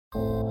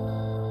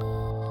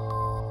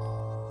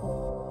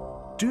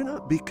Do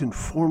not be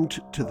conformed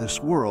to this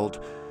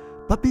world,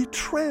 but be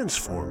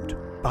transformed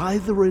by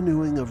the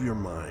renewing of your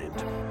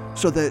mind,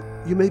 so that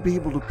you may be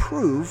able to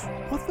prove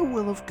what the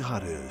will of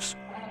God is,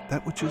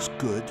 that which is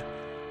good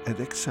and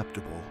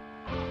acceptable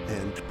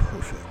and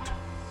perfect.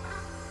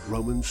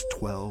 Romans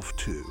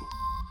 12:2.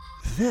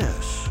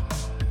 This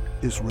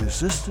is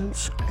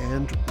Resistance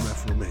and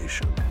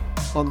Reformation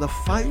on the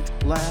Fight,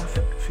 Laugh,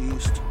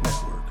 Feast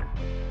Network.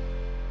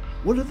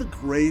 One of the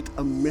great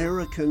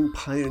American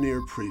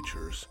pioneer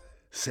preachers,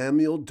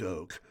 Samuel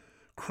Doak,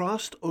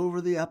 crossed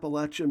over the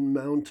Appalachian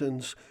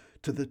Mountains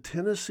to the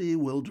Tennessee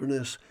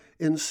wilderness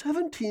in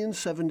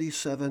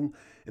 1777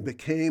 and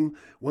became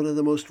one of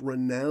the most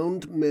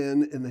renowned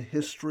men in the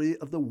history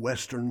of the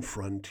Western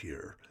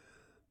frontier.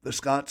 The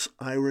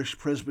Scots-Irish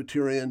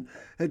Presbyterian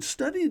had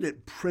studied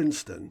at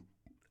Princeton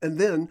and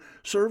then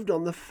served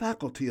on the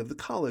faculty of the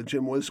college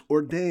and was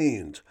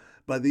ordained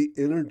by the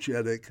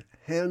energetic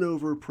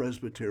Hanover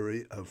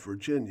Presbytery of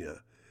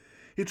Virginia.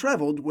 He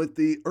traveled with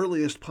the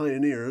earliest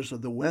pioneers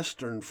of the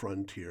western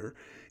frontier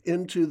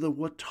into the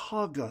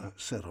Watauga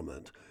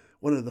settlement,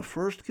 one of the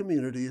first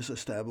communities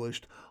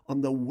established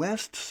on the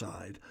west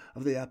side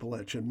of the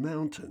Appalachian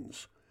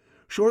Mountains.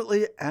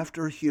 Shortly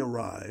after he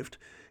arrived,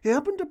 he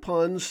happened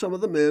upon some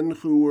of the men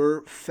who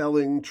were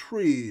felling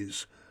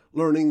trees.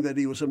 Learning that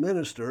he was a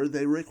minister,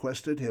 they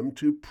requested him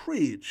to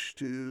preach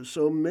to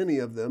so many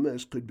of them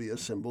as could be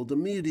assembled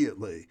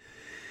immediately.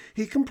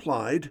 He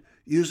complied,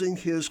 using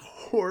his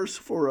horse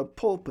for a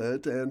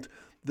pulpit and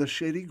the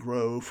shady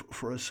grove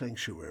for a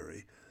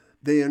sanctuary.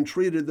 They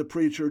entreated the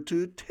preacher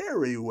to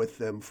tarry with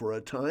them for a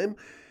time.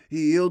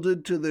 He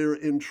yielded to their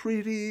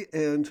entreaty,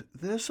 and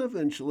this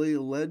eventually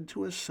led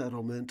to a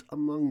settlement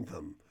among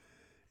them.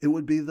 It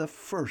would be the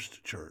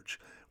first church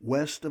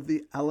west of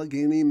the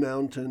Allegheny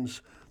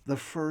Mountains, the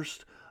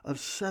first of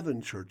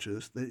 7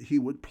 churches that he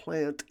would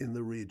plant in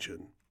the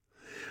region.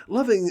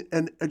 Loving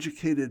an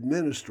educated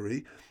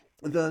ministry,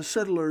 the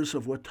settlers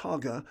of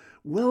Watauga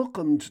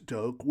welcomed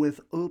Doak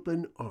with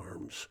open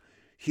arms.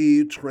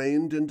 He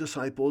trained and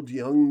discipled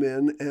young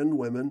men and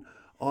women,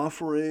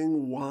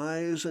 offering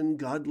wise and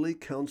godly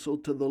counsel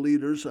to the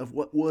leaders of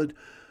what would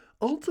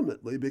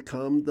ultimately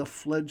become the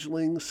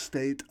fledgling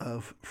state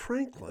of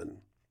Franklin.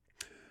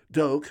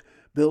 Doak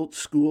built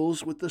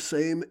schools with the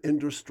same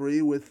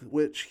industry with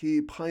which he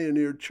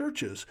pioneered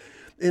churches.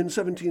 In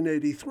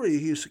 1783,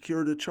 he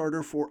secured a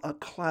charter for a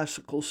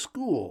classical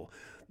school,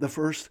 the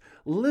first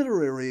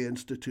literary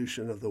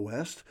institution of the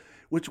West,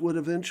 which would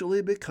eventually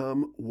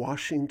become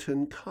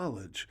Washington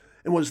College,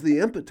 and was the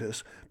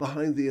impetus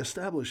behind the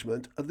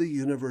establishment of the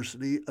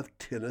University of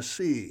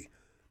Tennessee,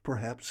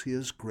 perhaps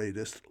his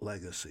greatest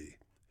legacy.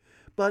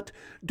 But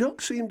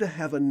Doak seemed to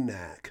have a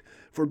knack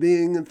for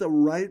being at the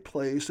right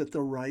place at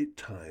the right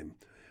time.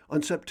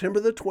 On September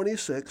the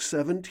 26th,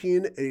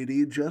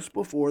 1780, just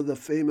before the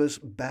famous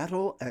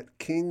Battle at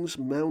Kings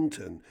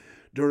Mountain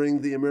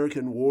during the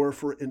American War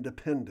for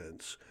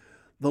Independence,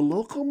 the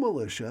local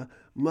militia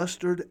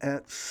mustered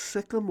at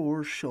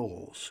Sycamore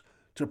Shoals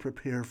to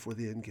prepare for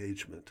the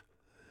engagement.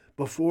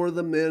 Before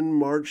the men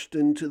marched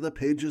into the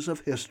pages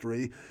of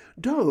history,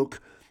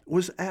 Doak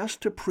was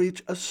asked to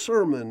preach a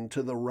sermon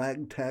to the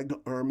ragtag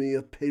army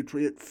of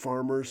patriot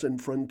farmers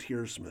and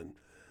frontiersmen.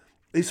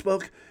 He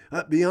spoke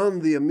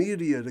beyond the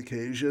immediate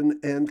occasion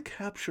and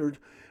captured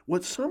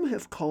what some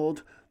have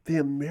called the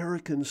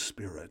American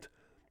spirit,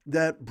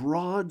 that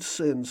broad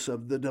sense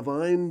of the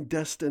divine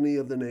destiny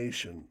of the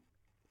nation.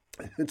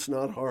 It's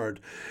not hard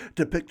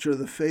to picture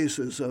the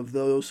faces of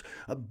those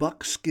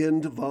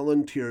buck-skinned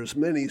volunteers,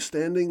 many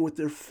standing with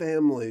their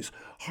families,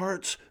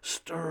 hearts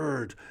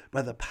stirred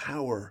by the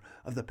power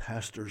of the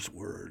pastor's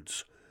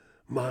words.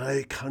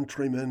 My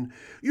countrymen,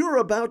 you're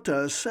about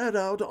to set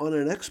out on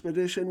an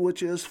expedition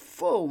which is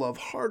full of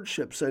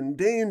hardships and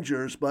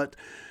dangers, but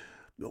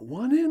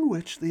one in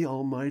which the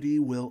Almighty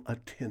will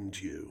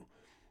attend you.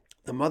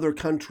 The mother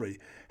country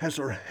has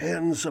her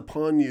hands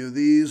upon you,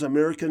 these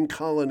American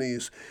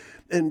colonies,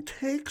 and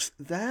takes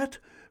that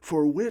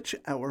for which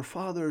our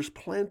fathers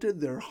planted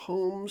their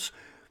homes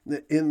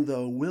in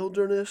the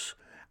wilderness,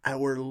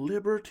 our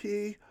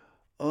liberty.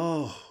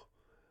 Oh,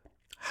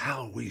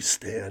 how we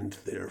stand,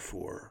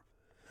 therefore.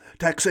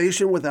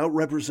 Taxation without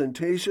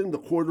representation, the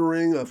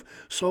quartering of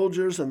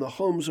soldiers and the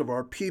homes of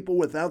our people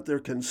without their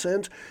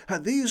consent,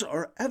 these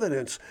are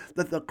evidence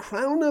that the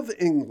Crown of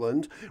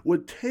England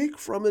would take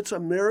from its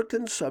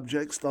American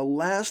subjects the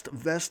last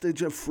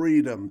vestige of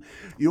freedom.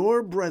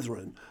 Your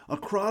brethren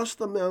across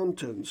the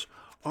mountains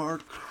are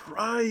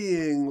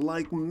crying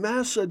like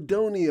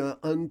Macedonia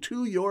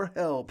unto your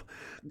help.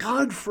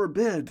 God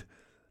forbid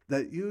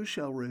that you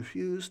shall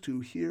refuse to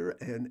hear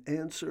and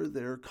answer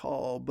their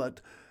call, but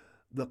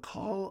the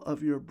call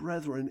of your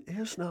brethren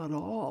is not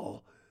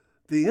all.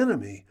 The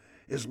enemy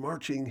is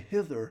marching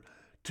hither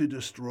to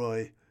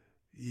destroy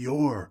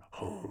your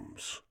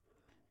homes.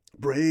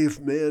 Brave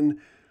men,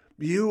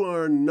 You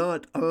are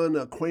not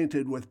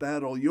unacquainted with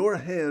battle. Your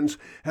hands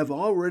have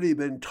already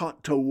been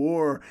taught to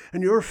war,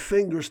 and your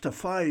fingers to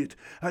fight.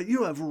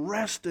 You have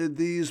wrested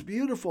these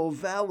beautiful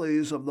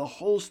valleys of the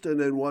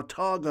Holston and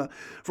Watauga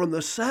from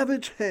the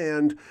savage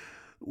hand.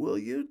 Will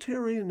you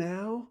tarry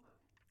now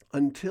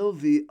until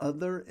the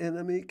other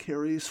enemy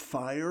carries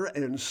fire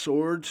and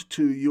swords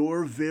to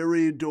your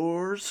very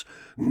doors?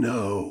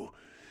 No,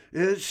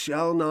 it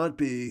shall not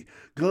be.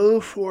 Go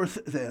forth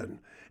then,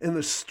 in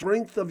the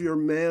strength of your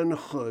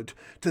manhood,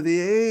 to the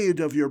aid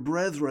of your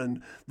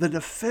brethren, the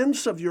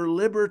defense of your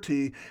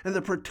liberty, and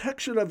the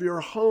protection of your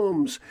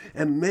homes,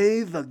 and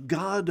may the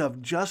God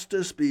of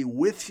justice be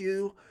with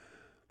you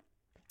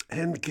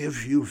and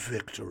give you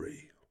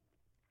victory.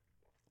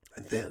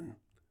 And then,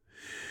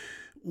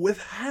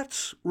 with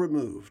hats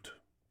removed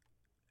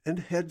and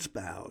heads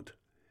bowed,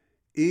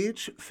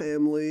 each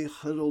family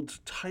huddled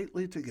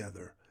tightly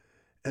together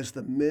as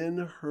the men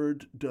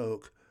heard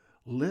Doak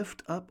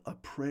lift up a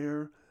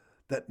prayer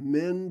that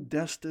men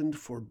destined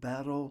for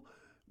battle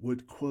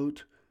would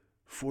quote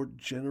for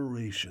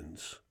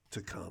generations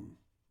to come.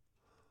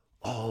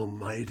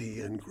 Almighty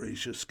and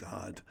gracious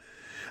God,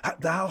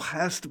 thou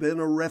hast been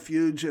a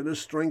refuge and a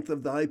strength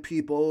of thy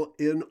people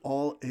in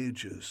all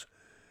ages.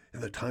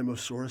 In the time of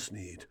sorest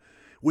need,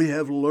 we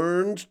have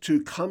learned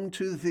to come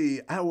to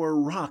thee, our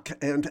rock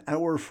and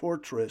our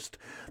fortress.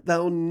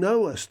 Thou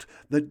knowest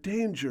the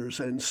dangers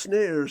and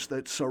snares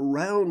that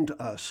surround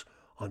us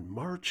on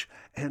march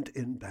and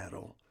in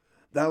battle.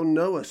 Thou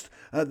knowest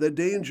the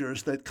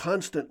dangers that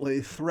constantly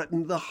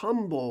threaten the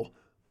humble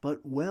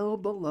but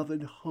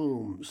well-beloved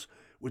homes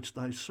which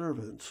thy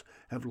servants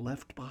have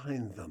left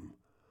behind them.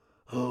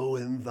 Oh,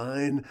 in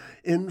thine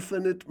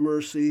infinite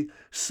mercy,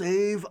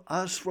 save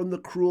us from the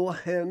cruel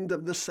hand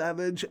of the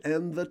savage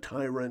and the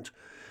tyrant.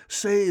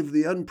 Save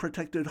the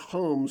unprotected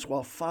homes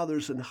while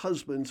fathers and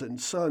husbands and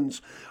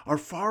sons are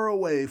far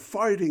away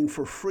fighting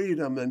for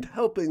freedom and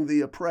helping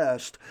the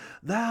oppressed.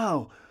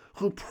 Thou,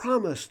 who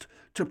promised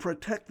to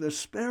protect the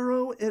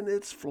sparrow in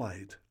its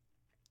flight,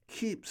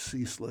 keep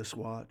ceaseless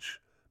watch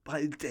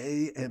by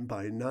day and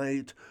by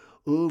night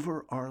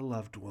over our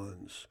loved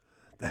ones.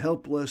 The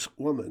helpless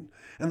woman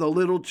and the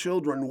little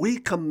children we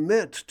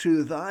commit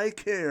to thy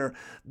care.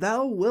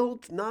 Thou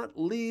wilt not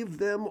leave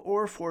them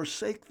or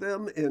forsake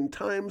them in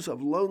times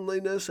of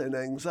loneliness and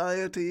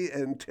anxiety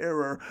and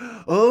terror.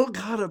 O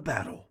God of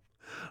battle,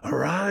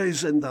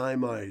 arise in thy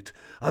might.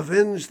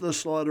 Avenge the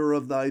slaughter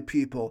of thy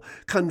people.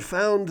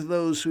 Confound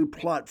those who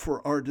plot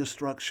for our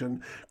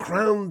destruction.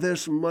 Crown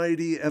this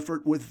mighty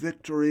effort with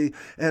victory,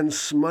 and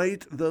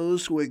smite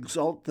those who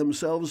exalt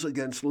themselves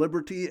against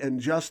liberty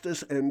and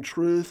justice and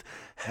truth.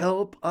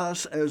 Help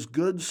us as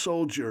good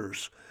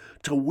soldiers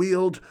to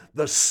wield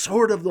the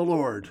sword of the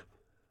Lord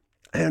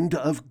and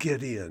of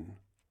Gideon.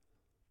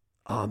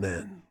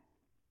 Amen.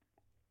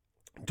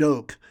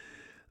 Doak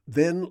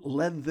then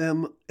led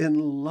them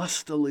in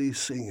lustily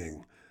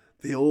singing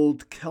the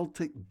old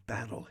Celtic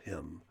battle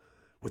hymn,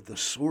 with the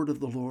sword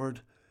of the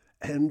Lord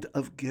and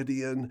of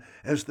Gideon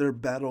as their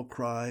battle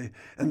cry,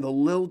 and the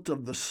lilt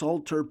of the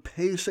psalter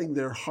pacing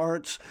their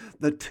hearts.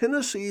 The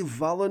Tennessee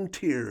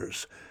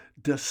Volunteers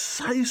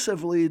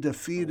decisively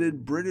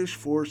defeated British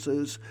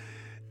forces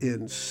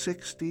in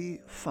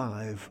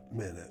 65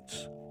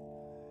 minutes.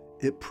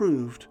 It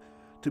proved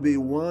to be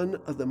one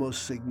of the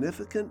most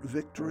significant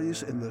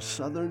victories in the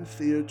Southern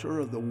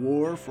theater of the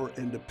War for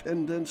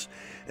Independence,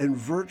 and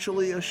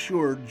virtually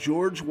assured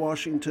George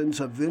Washington's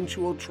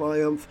eventual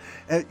triumph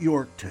at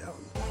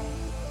Yorktown.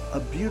 A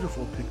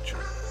beautiful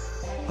picture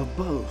of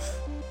both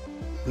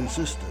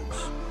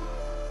resistance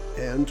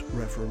and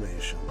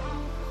reformation.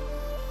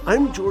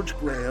 I'm Geoege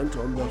Grant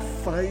on the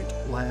Fight,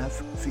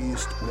 Laugh,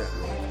 Feast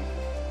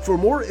Network. For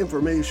more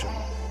information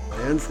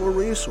and for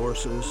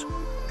resources,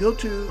 go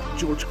to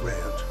Geoege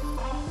Grant.com.